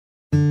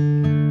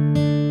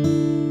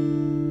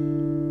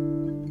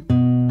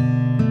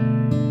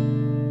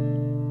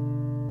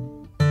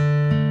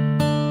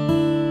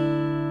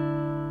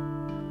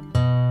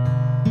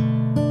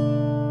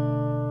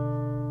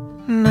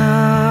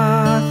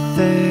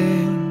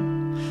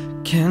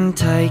can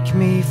take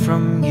me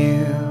from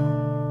you.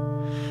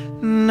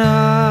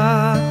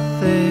 Nothing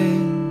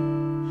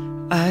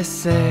I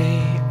say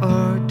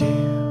or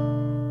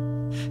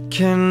do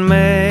can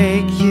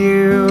make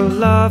you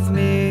love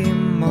me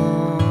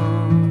more,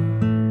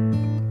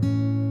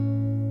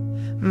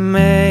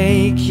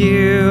 make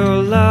you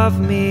love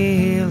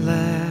me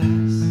less.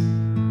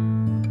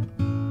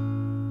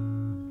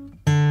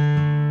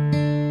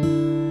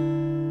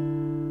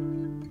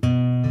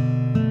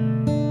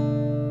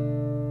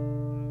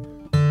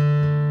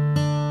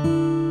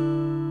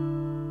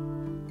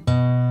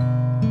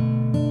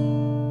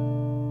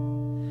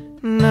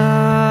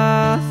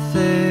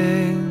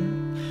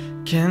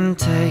 Nothing can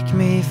take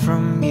me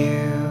from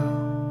you.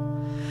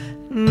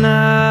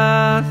 Nothing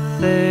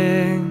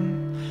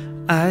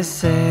I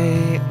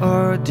say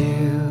or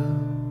do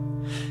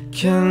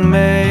can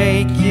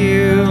make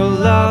you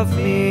love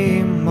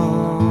me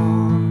more,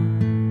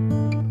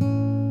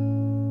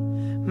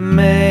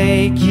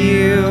 make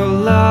you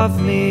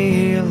love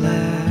me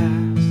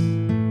less.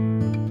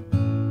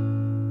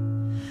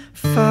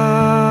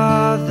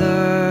 Father,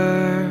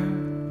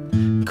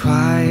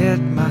 quiet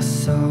my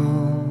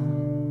soul.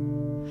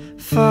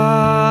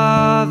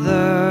 Father,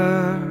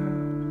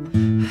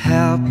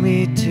 help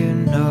me to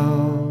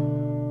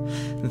know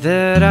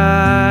that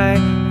I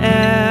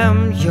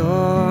am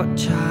your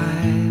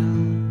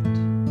child,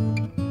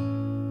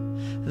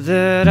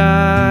 that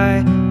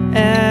I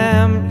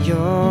am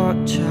your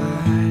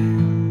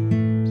child.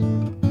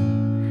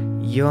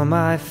 You're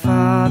my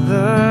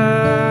Father,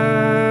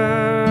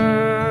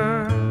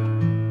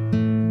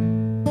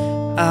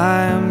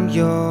 I am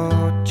your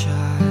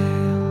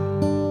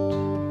child.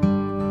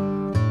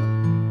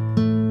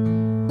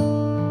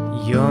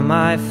 You're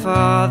my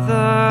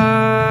Father,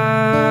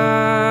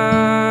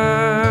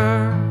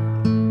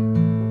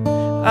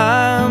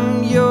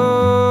 I'm yours.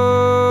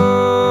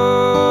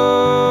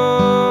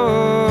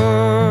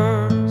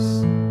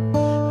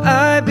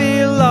 I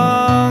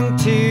belong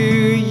to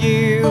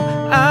you,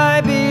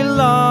 I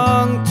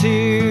belong to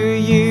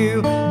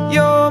you.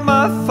 You're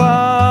my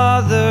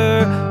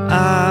Father,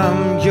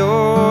 I'm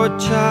your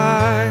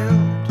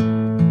child.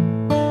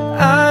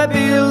 I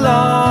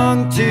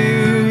belong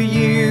to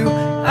you,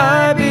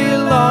 I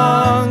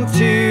belong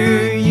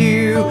to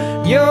you.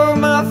 You're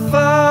my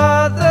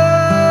Father.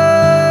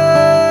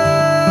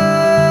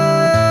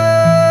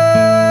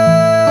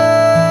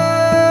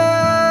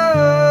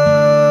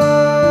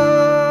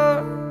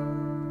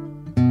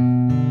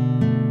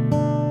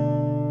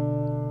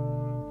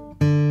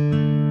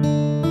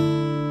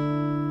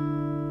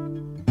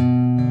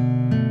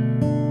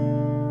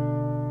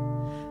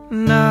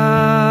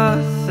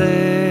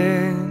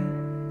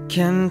 Nothing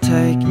can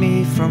take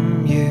me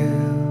from you.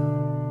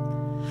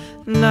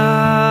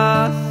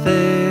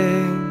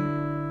 Nothing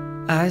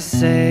I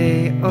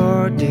say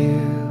or do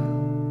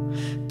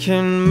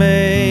can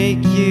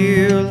make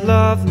you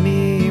love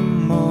me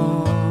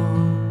more,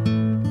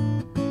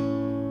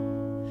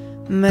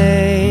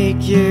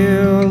 make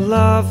you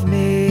love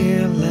me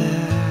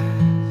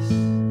less.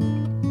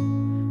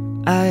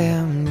 I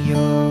am